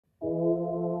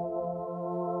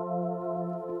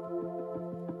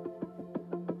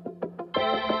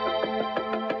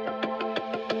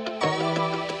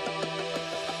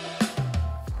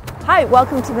Hi,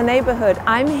 welcome to the neighborhood.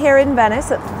 I'm here in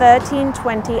Venice at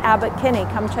 1320 Abbot Kinney.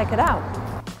 Come check it out.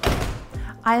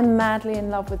 I am madly in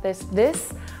love with this.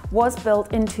 This was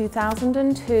built in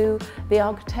 2002. The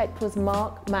architect was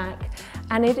Mark Mack,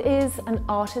 and it is an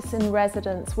artist in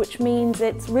residence, which means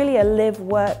it's really a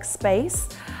live-work space.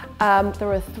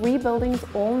 There are 3 buildings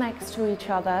all next to each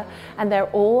other, and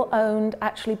they're all owned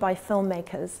actually by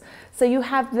filmmakers. So you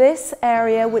have this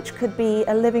area, which could be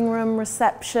a living room,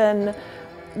 reception,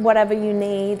 whatever you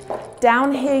need.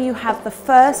 Down here you have the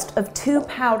first of 2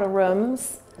 powder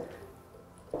rooms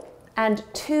and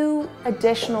 2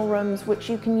 additional rooms which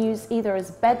you can use either as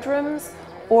bedrooms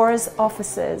or as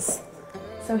offices.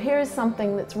 So here is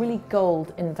something that's really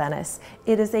gold in Venice.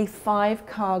 It is a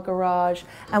 5-car garage,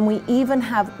 and we even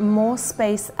have more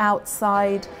space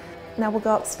outside. Now we'll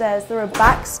go upstairs. There are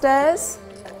back stairs,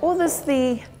 or there's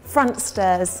the front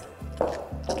stairs.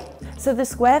 So the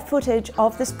square footage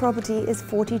of this property is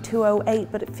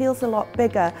 4,208, but it feels a lot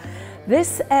bigger.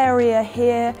 This area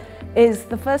here is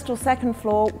the 1st or 2nd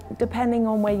floor, depending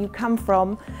on where you come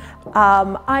from.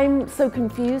 I'm so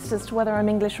confused as to whether I'm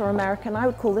English or American. I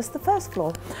would call this the 1st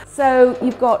floor. So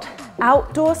you've got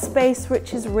outdoor space,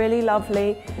 which is really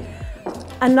lovely,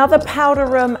 another powder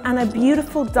room and a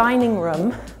beautiful dining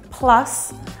room,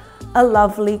 plus a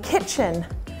lovely kitchen.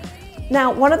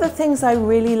 Now, one of the things I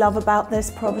really love about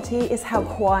this property is how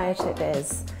quiet it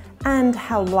is and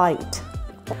how light.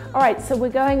 All right, so we're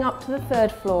going up to the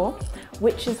 3rd floor,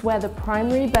 which is where the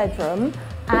primary bedroom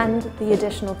and the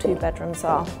additional 2 bedrooms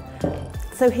are.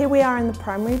 So here we are in the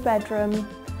primary bedroom.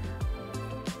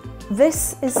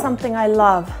 This is something I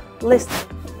love. Listen,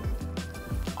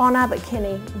 on Abbot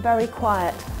Kinney, very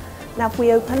quiet. Now if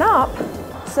we open up,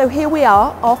 so here we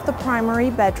are off the primary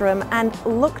bedroom, and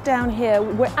look down here,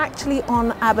 we're actually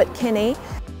on Abbot Kinney.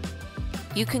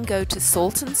 You can go to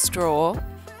Salt and Straw.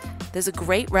 There's a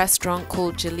great restaurant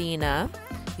called Juliette.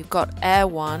 You've got Air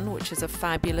One, which is a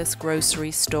fabulous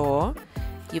grocery store.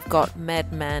 You've got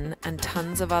MedMen and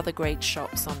tons of other great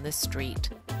shops on this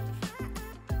street.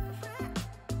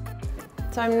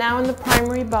 So I'm now in the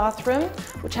primary bathroom,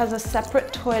 which has a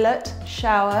separate toilet,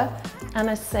 shower,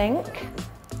 and a sink.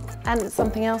 And it's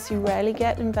something else you rarely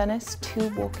get in Venice,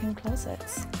 2 walk-in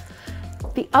closets.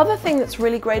 The other thing that's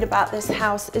really great about this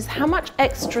house is how much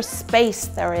extra space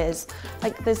there is.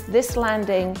 Like there's this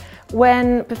landing.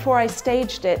 Before I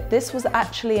staged it, this was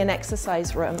actually an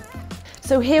exercise room.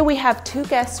 So here we have 2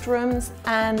 guest rooms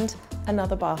and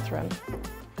another bathroom.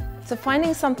 So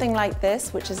finding something like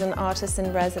this, which is an artist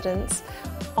in residence,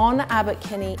 on Abbot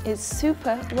Kinney is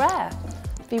super rare.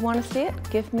 If you want to see it,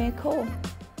 give me a call.